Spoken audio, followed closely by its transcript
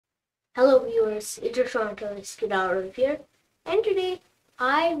Hello viewers, it's your torontowhizkid here, and today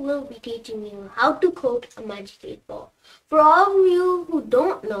I will be teaching you how to code a magic 8 ball. For all of you who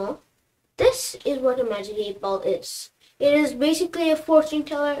don't know, this is what a magic 8 ball is. It is basically a fortune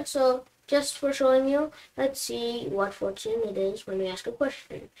teller, so just for showing you, let's see what fortune it is when we ask a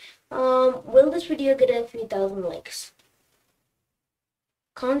question. Will this video get a few thousand likes?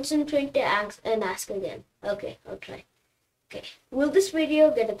 Concentrate and ask again. Okay, I'll try. Okay, will this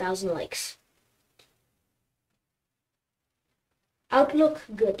video get 1,000 likes? Outlook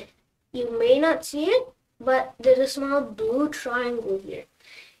good. You may not see it, but there's a small blue triangle here.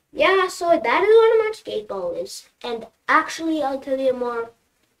 Yeah, so that is what a magic 8 ball is. And actually, I'll tell you a more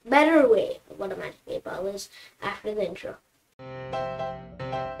better way of what a magic 8 ball is after the intro.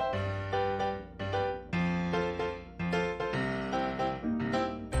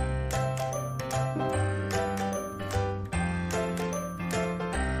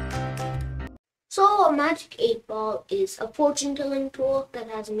 So a magic 8 ball is a fortune telling tool that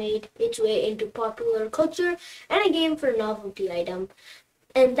has made its way into popular culture and a game for novelty item.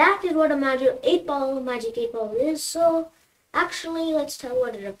 And that is what a magic 8 ball is. So actually let's tell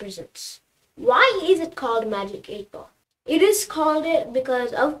what it represents. Why is it called magic 8 ball? It is called it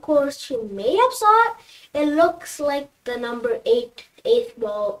because of course you may have saw it. It looks like the number 8th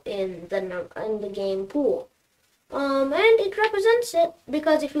ball in the game pool. And it represents it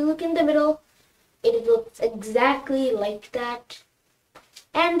because if you look in the middle, it looks exactly like that.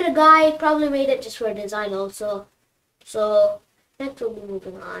 And the guy probably made it just for design also. So next we'll be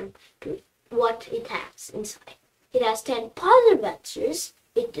moving on to what it has inside. It has 10 positive answers.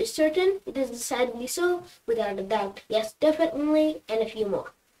 It is certain, it is decidedly so, without a doubt, yes, definitely, and a few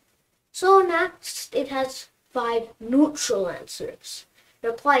more. So next it has 5 neutral answers.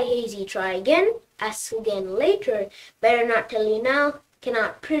 Reply hazy, try again, ask again later, better not tell you now,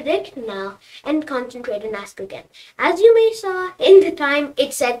 cannot predict now, and concentrate and ask again. As you may saw in the time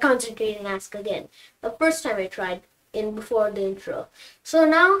it said concentrate and ask again. The first time I tried before the intro. So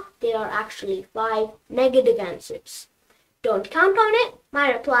now there are actually 5 negative answers. Don't count on it.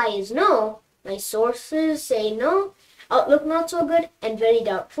 My reply is no. My sources say no. Outlook not so good and very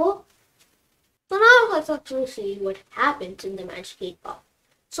doubtful. So now let's actually see what happens in the magic 8 ball.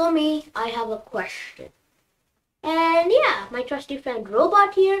 So me, I have a question. And yeah, my trusty friend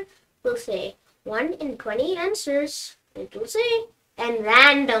Robot here will say 1 in 20 answers, it will say, and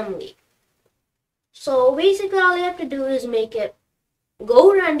randomly. So basically all you have to do is make it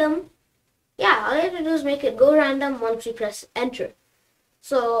go random. Yeah, all you have to do is make it go random once you press enter.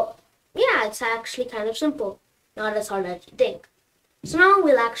 So yeah, it's actually kind of simple, not as hard as you think. So now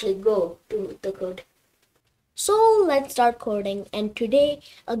we'll actually go to the code. So let's start coding, and today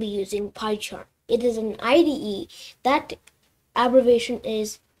I'll be using PyCharm. It is an IDE. That abbreviation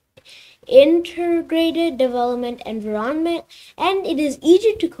is Integrated Development Environment, and it is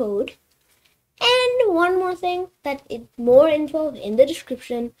easy to code. And one more thing, that it's more info in the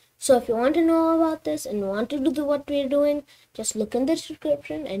description. So if you want to know about this and want to do what we're doing, just look in the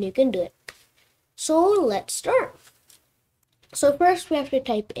description and you can do it. So let's start. So first we have to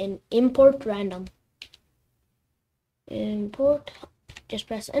type in import random. Import, just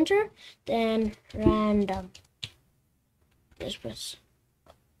press enter, then random, just press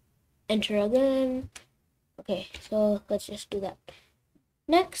enter again. Okay, so let's just do that.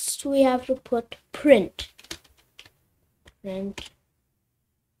 Next we have to put print.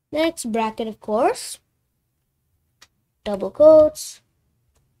 Next bracket, of course, double quotes.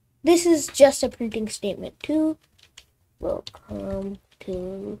 This is just a printing statement too. Welcome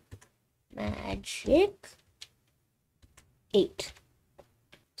to magic 8.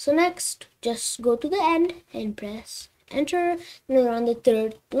 So next, just go to the end and press enter. And then on the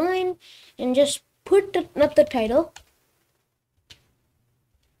 3rd line, and just put not the title.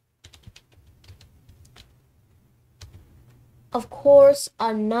 Of course,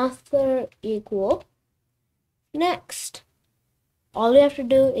 another equal. Next, all you have to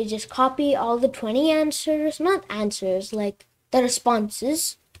do is just copy all the 20 answers, not answers, like the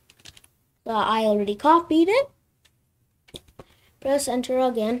responses. I already copied it. Press enter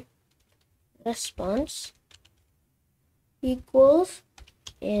again. Response equals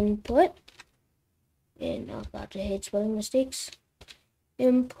input. And oh god, I hate spelling mistakes.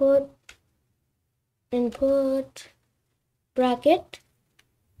 Input bracket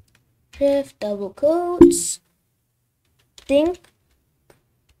shift double quotes. Think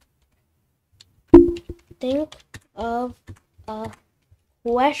of a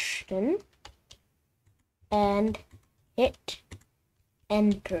question and hit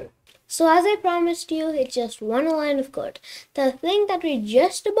enter. So as I promised you, it's just one line of code. The thing that we're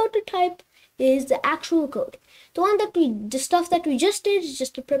just about to type is the actual code. The stuff that we just did is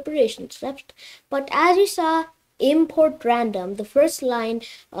just the preparation steps. But as you saw, import random, the first line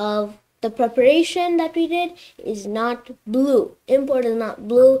of the preparation that we did is not blue. Import is not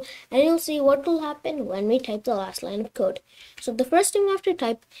blue, and you'll see what will happen when we type the last line of code. So the first thing we have to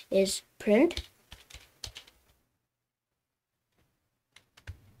type is print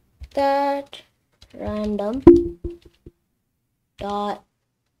that random dot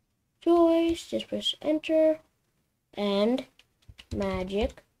choice, just press enter, and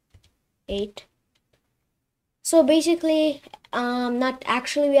magic 8. So basically, not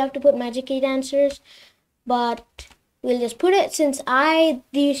actually we have to put magic 8 answers, but we'll just put it, since do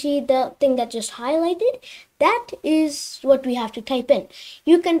you see the thing that just highlighted? That is what we have to type in.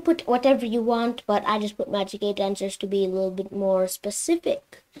 You can put whatever you want, but I just put magic 8 answers to be a little bit more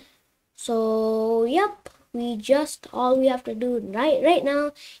specific. So yep, all we have to do right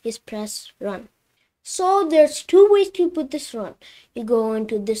now is press run. So there's two ways to put this run. You go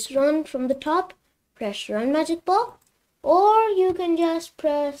into this run from the top, press run magic ball, or you can just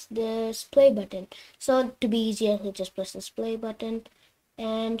press this play button. So to be easier, you just press this play button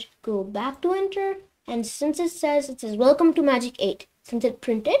and go back to enter. And since it says welcome to magic 8, since it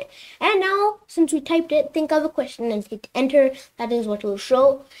printed, and now since we typed it, think of a question and hit enter. That is what it will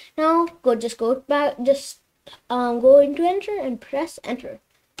show. Now go back, go into enter and press enter.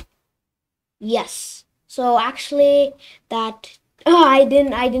 Yes. So actually I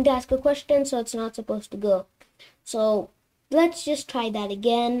didn't ask a question, so it's not supposed to go. So let's just try that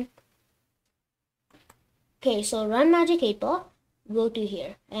again. Okay, so run magic 8 ball, go to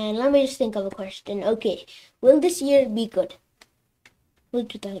here, and let me just think of a question. Okay, will this year be good? Will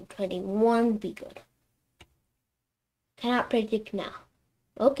 2021 be good? Cannot predict now.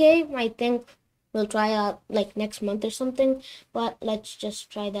 Okay, I think we'll try out like next month or something, but let's just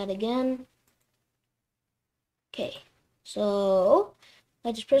try that again. Okay, so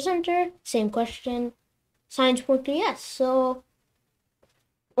I just press enter, same question, science point to yes. So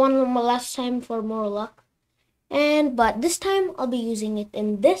one last time for more luck. But this time I'll be using it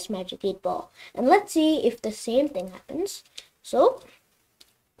in this magic 8 ball. And let's see if the same thing happens. So,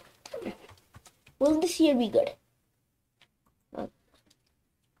 will this year be good?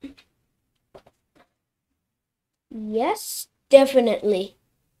 Yes, definitely.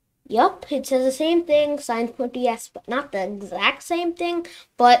 Yup, it says the same thing, science point to yes, but not the exact same thing,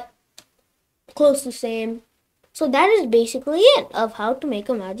 but close to same. So that is basically it of how to make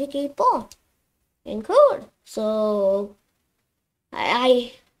a magic 8 ball in code. So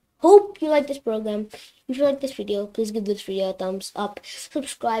I hope you like this program. If you like this video, please give this video a thumbs up.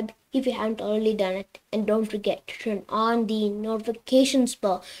 Subscribe if you haven't already done it. And don't forget to turn on the notifications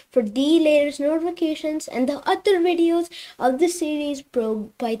bell for the latest notifications and the other videos of the series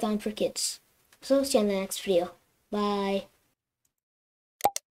Python for Kids. So see you in the next video. Bye.